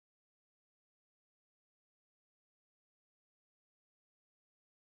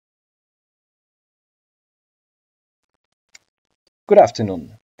Good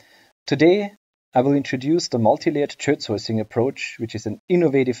afternoon. Today I will introduce the multi-layered chert sourcing approach, which is an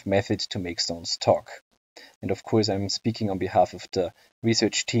innovative method to make stones talk. And of course I'm speaking on behalf of the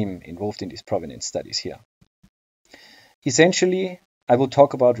research team involved in these provenance studies here. Essentially, I will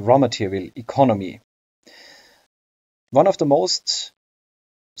talk about raw material economy. One of the most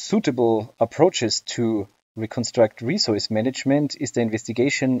suitable approaches to reconstruct resource management is the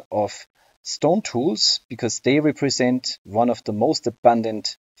investigation of stone tools, because they represent one of the most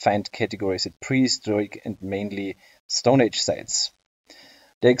abundant find categories at prehistoric and mainly Stone Age sites.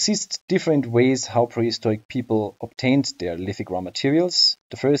 There exist different ways how prehistoric people obtained their lithic raw materials,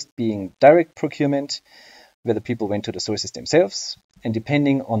 the first being direct procurement, where the people went to the sources themselves, and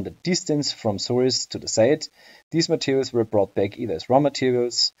depending on the distance from source to the site, these materials were brought back either as raw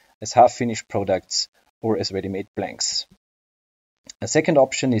materials, as half-finished products, or as ready-made blanks. A second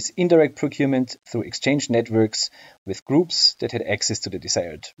option is indirect procurement through exchange networks with groups that had access to the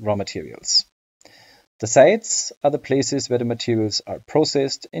desired raw materials. The sites are the places where the materials are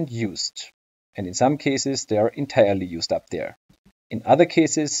processed and used, and in some cases they are entirely used up there. In other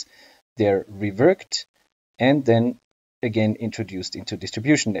cases, they are reworked and then again introduced into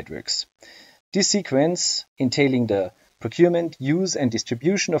distribution networks. This sequence, entailing the procurement, use and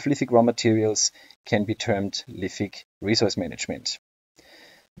distribution of lithic raw materials, can be termed lithic resource management.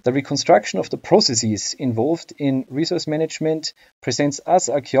 The reconstruction of the processes involved in resource management presents us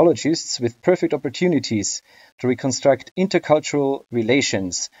archaeologists with perfect opportunities to reconstruct intercultural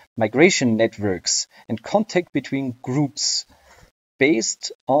relations, migration networks, and contact between groups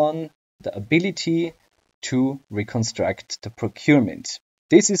based on the ability to reconstruct the procurement.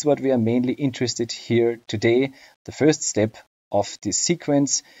 This is what we are mainly interested here today, the first step of this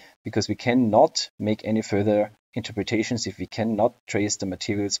sequence, because we cannot make any further interpretations if we cannot trace the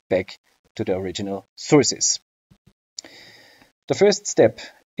materials back to the original sources. The first step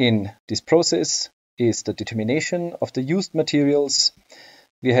in this process is the determination of the used materials.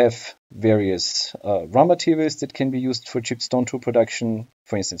 We have various raw materials that can be used for chipped stone tool production,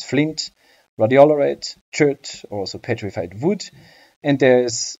 for instance flint, radiolite, chert, or also petrified wood. And there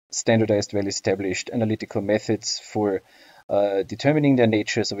is standardized, well-established analytical methods for determining their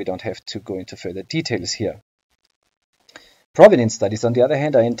nature, so we don't have to go into further details here. Provenance studies, on the other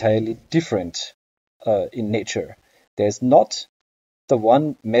hand, are entirely different in nature. There's not the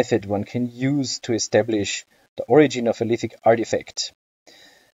one method one can use to establish the origin of a lithic artifact.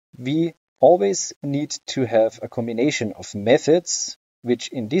 We always need to have a combination of methods, which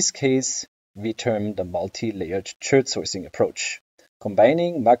in this case we term the multi-layered chert sourcing approach,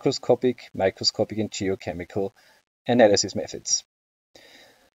 combining macroscopic, microscopic, and geochemical analysis methods.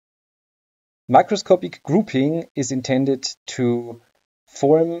 Macroscopic grouping is intended to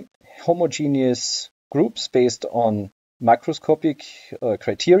form homogeneous groups based on macroscopic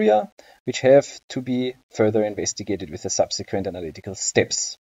criteria, which have to be further investigated with the subsequent analytical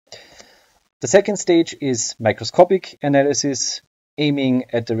steps. The second stage is microscopic analysis, aiming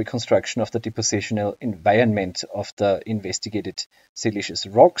at the reconstruction of the depositional environment of the investigated siliceous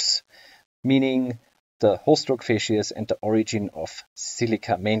rocks, meaning the host rock facies and the origin of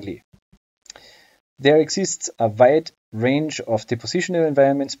silica mainly. There exists a wide range of depositional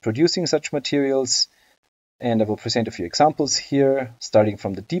environments producing such materials, and I will present a few examples here, starting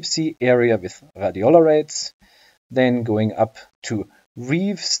from the deep sea area with radiolarites, then going up to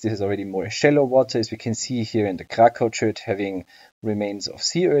reefs. This is already more shallow water, as we can see here in the Krakow chert having remains of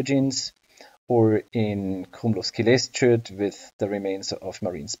sea urchins, or in Krumlovsk chert with the remains of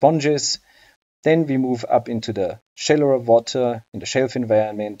marine sponges. Then we move up into the shallower water in the shelf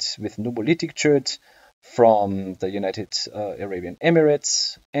environment with nummulitic chert from the United Arabian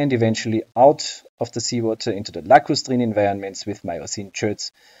Emirates, and eventually out of the seawater into the lacustrine environments with Miocene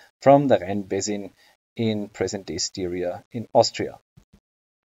cherts from the Rhine Basin in present-day Styria in Austria.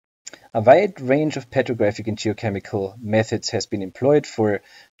 A wide range of petrographic and geochemical methods has been employed for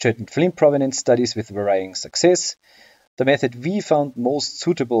chert and flint provenance studies with varying success. The method we found most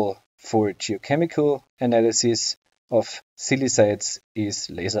suitable for geochemical analysis of silicites is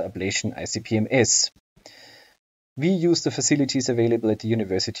laser ablation ICP-MS. We use the facilities available at the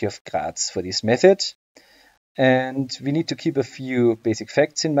University of Graz for this method, and we need to keep a few basic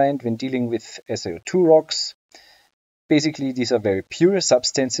facts in mind when dealing with SiO2 rocks. Basically, these are very pure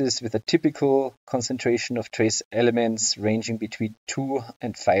substances with a typical concentration of trace elements ranging between 2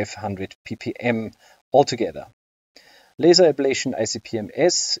 and 500 ppm altogether. Laser ablation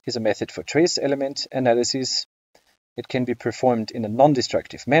ICP-MS is a method for trace element analysis. It can be performed in a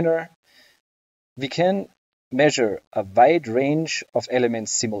non-destructive manner. We can measure a wide range of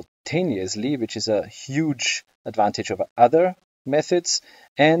elements simultaneously, which is a huge advantage over other methods,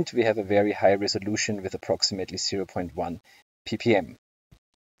 and we have a very high resolution with approximately 0.1 ppm.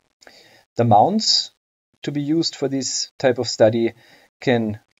 The mounts to be used for this type of study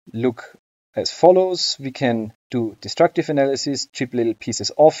can look as follows. We can do destructive analysis, chip little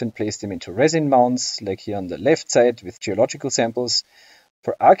pieces off and place them into resin mounts, like here on the left side with geological samples.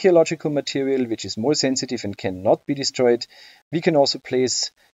 For archaeological material, which is more sensitive and cannot be destroyed, we can also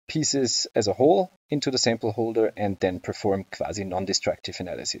place pieces as a whole into the sample holder and then perform quasi-non-destructive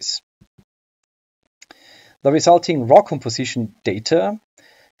analysis. The resulting raw composition data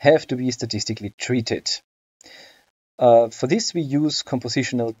have to be statistically treated. For this, we use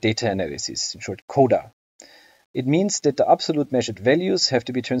compositional data analysis, in short CODA. It means that the absolute measured values have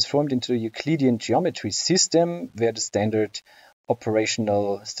to be transformed into a Euclidean geometry system where the standard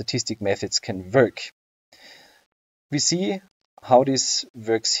operational statistic methods can work. We see how this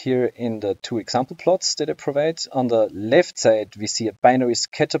works here in the two example plots that I provide. On the left side, we see a binary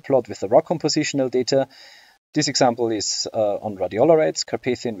scatter plot with the raw compositional data. This example is on radiolarites,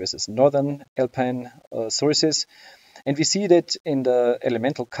 Carpathian versus Northern Alpine sources. And we see that in the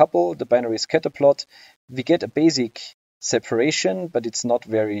elemental couple, the binary scatter plot, we get a basic separation, but it's not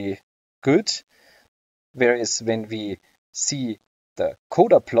very good. Whereas when we see the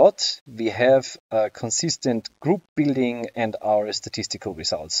CODA plot, we have a consistent group building and our statistical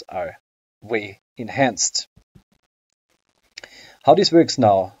results are way enhanced. How this works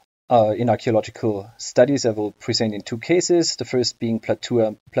now in archaeological studies, I will present in two cases. The first being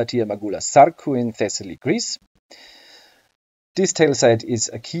Platia Magula Sarku in Thessaly, Greece. This tile site is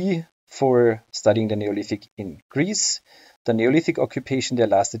a key for studying the Neolithic in Greece. The Neolithic occupation there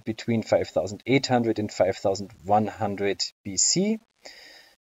lasted between 5800 and 5100 BC.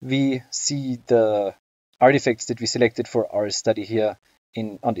 We see the artifacts that we selected for our study here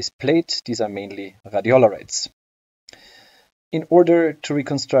on this plate. These are mainly radiolarites. In order to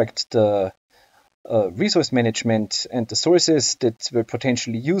reconstruct the resource management and the sources that were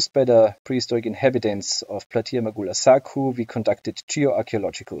potentially used by the prehistoric inhabitants of Platia Magula Sarku, we conducted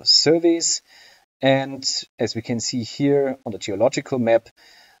geoarchaeological surveys. And as we can see here on the geological map,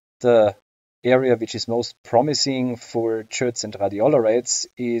 the area which is most promising for cherts and radiolarites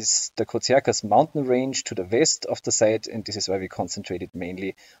is the Kotsiakas mountain range to the west of the site, and this is why we concentrated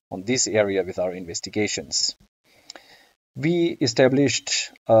mainly on this area with our investigations. We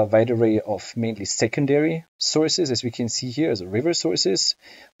established a wide array of mainly secondary sources, as we can see here, as river sources,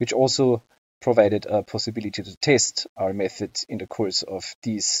 which also provided a possibility to test our method in the course of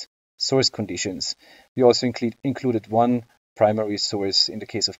these source conditions. We also included one primary source in the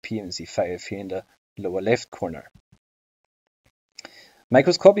case of PMZ5 here in the lower left corner.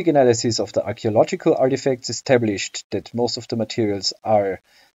 Microscopic analysis of the archaeological artifacts established that most of the materials are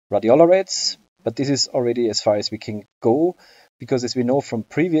radiolarites, but this is already as far as we can go, because as we know from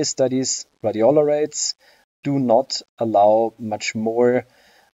previous studies, radiolarites do not allow much more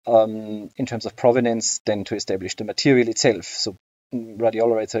in terms of provenance than to establish the material itself. So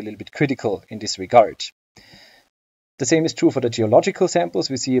radiolarites are a little bit critical in this regard. The same is true for the geological samples.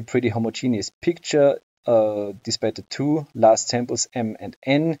 We see a pretty homogeneous picture despite the two last samples, M and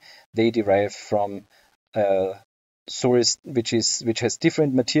N. They derive from a source which has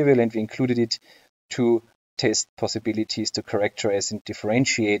different material, and we included it to test possibilities to characterize and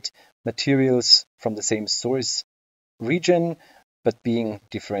differentiate materials from the same source region, but being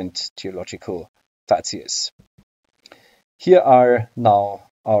different geological facies. Here are now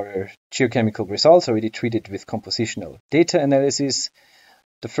our geochemical results already treated with compositional data analysis.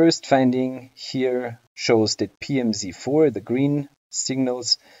 The first finding here shows that PMZ4, the green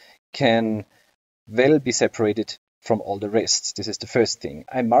signals, can well be separated from all the rest. This is the first thing.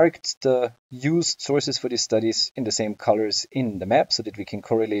 I marked the used sources for these studies in the same colors in the map so that we can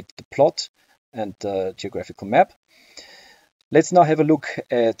correlate the plot and the geographical map. Let's now have a look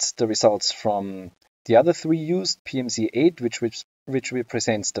at the results from the other three used, PMZ8, which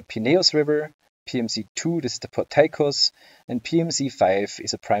represents the Pineus River, PMZ2, this is the Portaicos, and PMZ5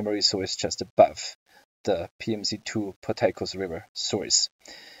 is a primary source just above the PMZ2 Portaicos River source.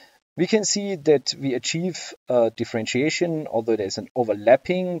 We can see that we achieve differentiation, although there's an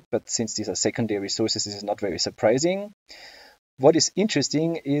overlapping, but since these are secondary sources, this is not very surprising. What is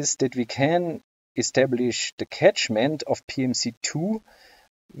interesting is that we can establish the catchment of PMZ2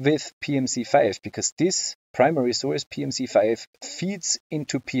 with PMZ5, because this primary source, PMZ5, feeds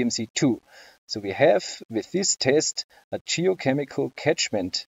into PMZ2. So we have, with this test, a geochemical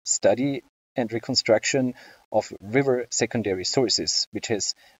catchment study and reconstruction of river secondary sources, which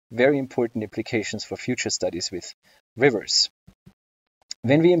has very important implications for future studies with rivers.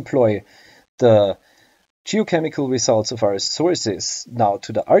 When we employ the geochemical results of our sources now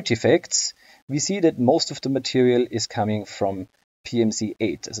to the artifacts, we see that most of the material is coming from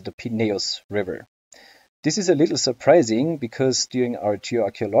PMC8, also the Pineios River. This is a little surprising because during our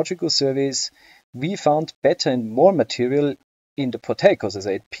geoarchaeological surveys, we found better and more material in the Proteicos, as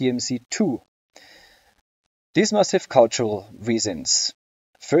at PMC2. This must have cultural reasons.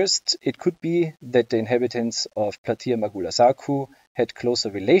 First, it could be that the inhabitants of Platia Magulasaku had closer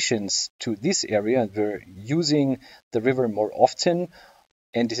relations to this area and were using the river more often,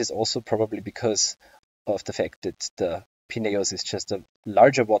 and this is also probably because of the fact that the Pineios is just a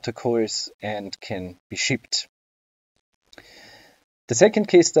larger watercourse and can be shipped. The second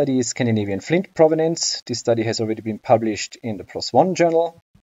case study is Scandinavian flint provenance. This study has already been published in the PLOS ONE journal.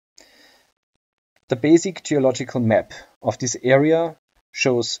 The basic geological map of this area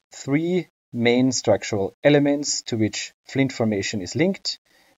shows three main structural elements to which flint formation is linked.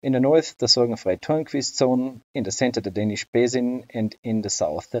 In the north, the Sorgenfrei-Törnqvist zone, in the center, the Danish Basin, and in the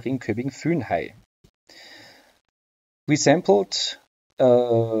south, the Ringkøbing-Fynhøj. We sampled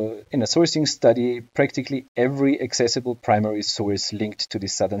in a sourcing study practically every accessible primary source linked to the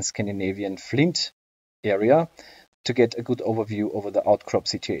southern Scandinavian flint area to get a good overview over the outcrop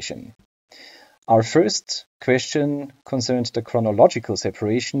situation. Our first question concerned the chronological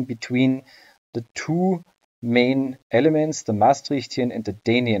separation between the two main elements, the Maastrichtian and the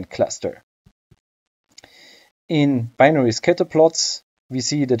Danian cluster. In binary scatter plots, we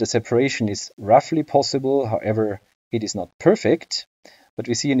see that the separation is roughly possible, however, it is not perfect, but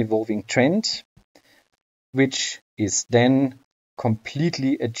we see an evolving trend, which is then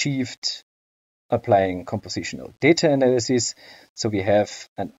completely achieved applying compositional data analysis. So we have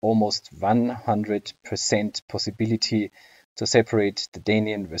an almost 100% possibility to separate the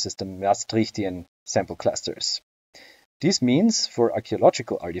Danian versus the Maastrichtian sample clusters. This means for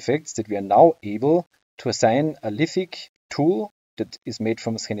archaeological artifacts that we are now able to assign a lithic tool that is made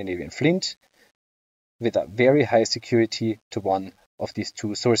from Scandinavian flint with a very high security to one of these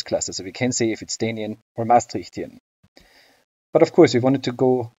two source clusters. So we can say if it's Danian or Maastrichtian. But of course, we wanted to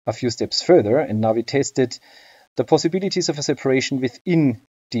go a few steps further, and now we tested the possibilities of a separation within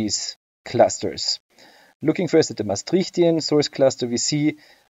these clusters. Looking first at the Maastrichtian source cluster, we see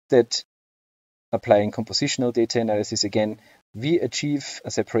that applying compositional data analysis again, we achieve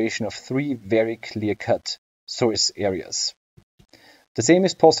a separation of three very clear-cut source areas. The same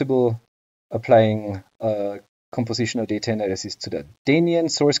is possible applying compositional data analysis to the Danian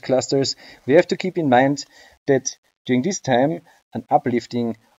source clusters. We have to keep in mind that during this time, an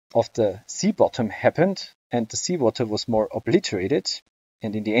uplifting of the sea bottom happened and the seawater was more obliterated.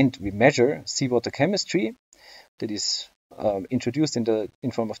 And in the end, we measure seawater chemistry that is introduced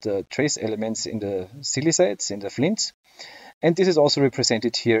in form of the trace elements in the silicites, in the flints. And this is also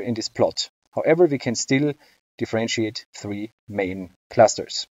represented here in this plot. However, we can still differentiate three main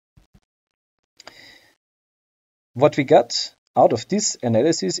clusters. What we got out of this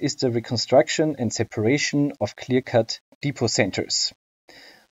analysis is the reconstruction and separation of clear-cut depot centers.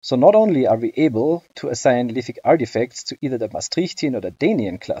 So not only are we able to assign lithic artifacts to either the Maastrichtian or the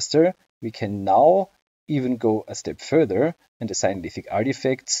Danian cluster, we can now even go a step further and assign lithic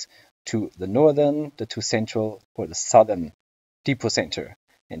artifacts to the northern, the two central, or the southern depot center.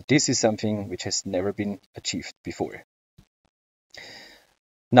 And this is something which has never been achieved before.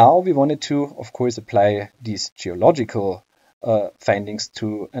 Now we wanted to, of course, apply these geological findings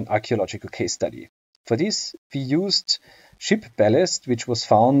to an archaeological case study. For this, we used ship ballast, which was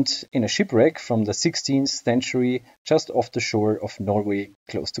found in a shipwreck from the 16th century just off the shore of Norway,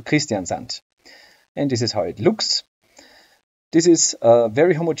 close to Kristiansand. And this is how it looks. This is a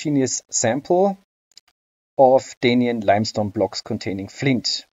very homogeneous sample of Danian limestone blocks containing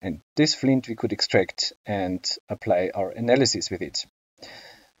flint. And this flint we could extract and apply our analysis with it.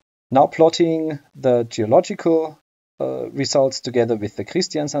 Now plotting the geological results together with the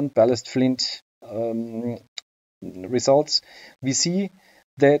Kristiansand ballast flint results, we see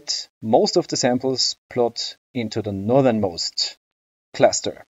that most of the samples plot into the northernmost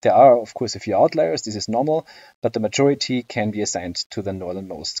cluster. There are, of course, a few outliers, this is normal, but the majority can be assigned to the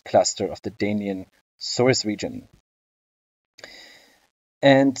northernmost cluster of the Danian source region.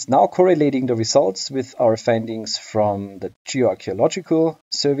 And now correlating the results with our findings from the geoarchaeological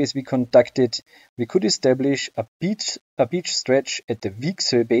surveys we conducted, we could establish a beach stretch at the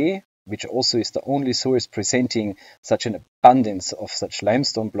Viksø Bay, which also is the only source presenting such an abundance of such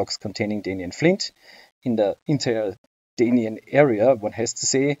limestone blocks containing Danian flint in the entire Danian area, one has to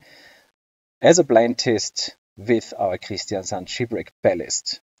say, as a blind test with our Kristiansand shipwreck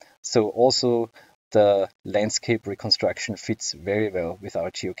ballast. So also the landscape reconstruction fits very well with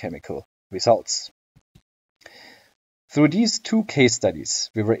our geochemical results. Through these two case studies,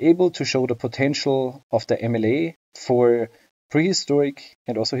 we were able to show the potential of the MLA for prehistoric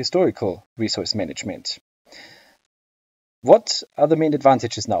and also historical resource management. What are the main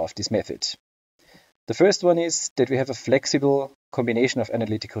advantages now of this method? The first one is that we have a flexible combination of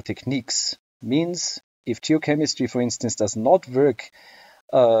analytical techniques. Means if geochemistry, for instance, does not work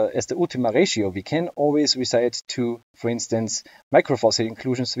as the ultima ratio, we can always resort to, for instance, microfossil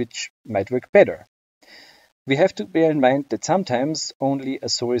inclusions, which might work better. We have to bear in mind that sometimes only a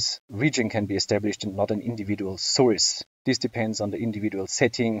source region can be established and not an individual source. This depends on the individual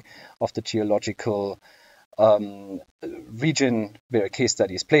setting of the geological region where a case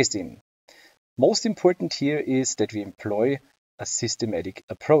study is placed in. Most important here is that we employ a systematic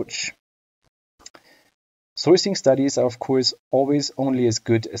approach. Sourcing studies are, of course, always only as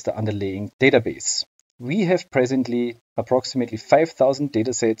good as the underlying database. We have presently approximately 5,000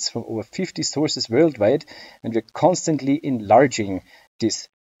 datasets from over 50 sources worldwide, and we're constantly enlarging this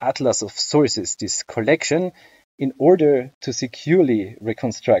atlas of sources, this collection, in order to securely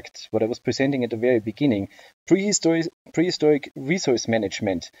reconstruct what I was presenting at the very beginning, prehistoric resource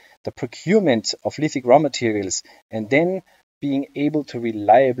management, the procurement of lithic raw materials, and then being able to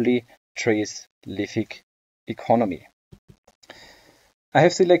reliably trace lithic economy. I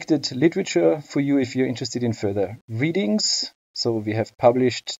have selected literature for you if you're interested in further readings. So we have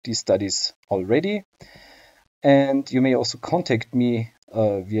published these studies already. And you may also contact me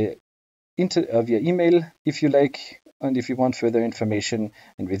via email if you like and if you want further information.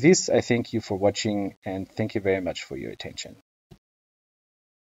 And with this, I thank you for watching and thank you very much for your attention.